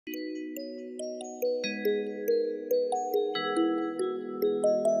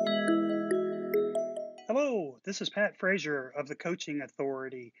Hello, this is Pat Frazier of the Coaching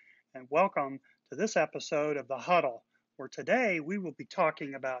Authority, and welcome to this episode of the Huddle, where today we will be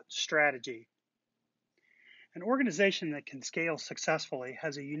talking about strategy. An organization that can scale successfully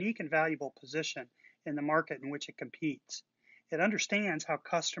has a unique and valuable position in the market in which it competes. It understands how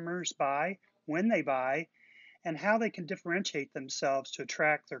customers buy, when they buy, and how they can differentiate themselves to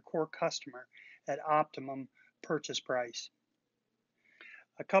attract their core customer at optimum purchase price.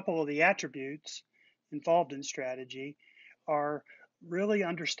 A couple of the attributes involved in strategy are really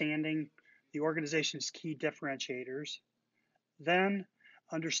understanding the organization's key differentiators, then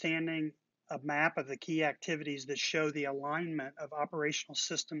understanding a map of the key activities that show the alignment of operational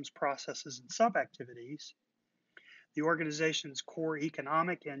systems, processes, and sub-activities. The organization's core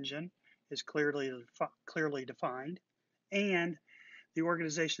economic engine is clearly defined, and the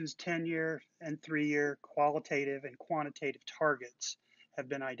organization's 10-year and 3-year qualitative and quantitative targets have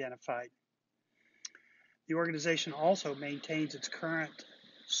been identified. The organization also maintains its current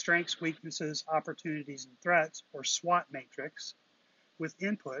strengths, weaknesses, opportunities, and threats, or SWOT matrix, with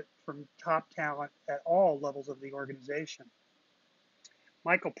input from top talent at all levels of the organization.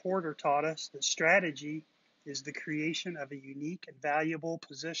 Michael Porter taught us that strategy is the creation of a unique and valuable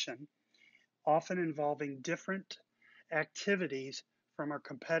position, often involving different activities from our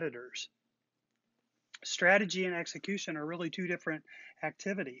competitors. Strategy and execution are really two different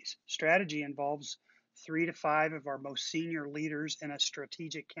activities. Strategy involves 3 to 5 of our most senior leaders in a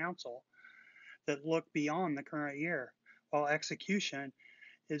strategic council that look beyond the current year, while execution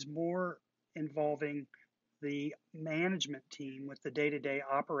is more involving the management team with the day-to-day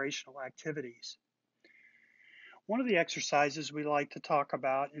operational activities. One of the exercises we like to talk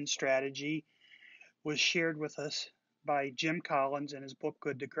about in strategy was shared with us by Jim Collins in his book,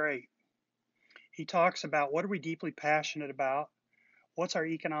 Good to Great. He talks about what are we deeply passionate about, what's our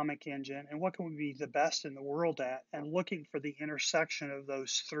economic engine, and what can we be the best in the world at, and looking for the intersection of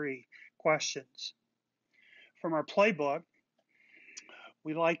those 3 questions. From our playbook,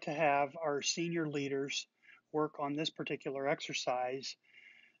 we like to have our senior leaders work on this particular exercise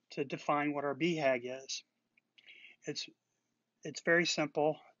to define what our BHAG is. It's very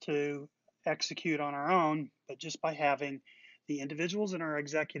simple to execute on our own, but just by having the individuals in our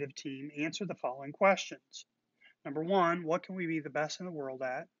executive team answer the following questions. Number 1, what can we be the best in the world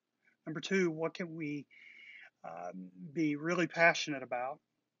at? Number 2, what can we be really passionate about?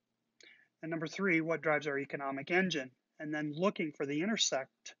 And number 3, what drives our economic engine? And then looking for the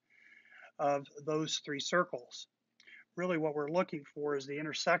intersect of those 3 circles. Really what we're looking for is the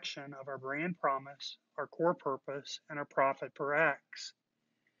intersection of our brand promise, our core purpose, and our profit per X.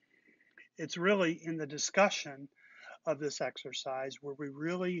 It's really in the discussion of this exercise where we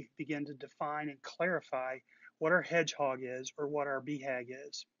really begin to define and clarify what our hedgehog is or what our BHAG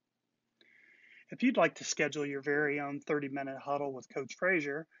is. If you'd like to schedule your very own 30-minute huddle with Coach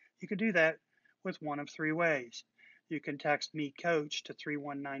Frazier, you can do that with one of 3 ways. You can text me, Coach, to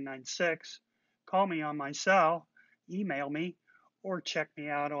 31996, call me on my cell, email me, or check me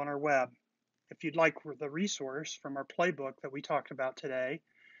out on our web. If you'd like the resource from our playbook that we talked about today,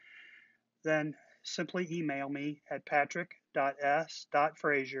 then simply email me at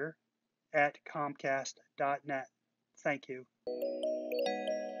patrick.s.frazier@comcast.net. Thank you.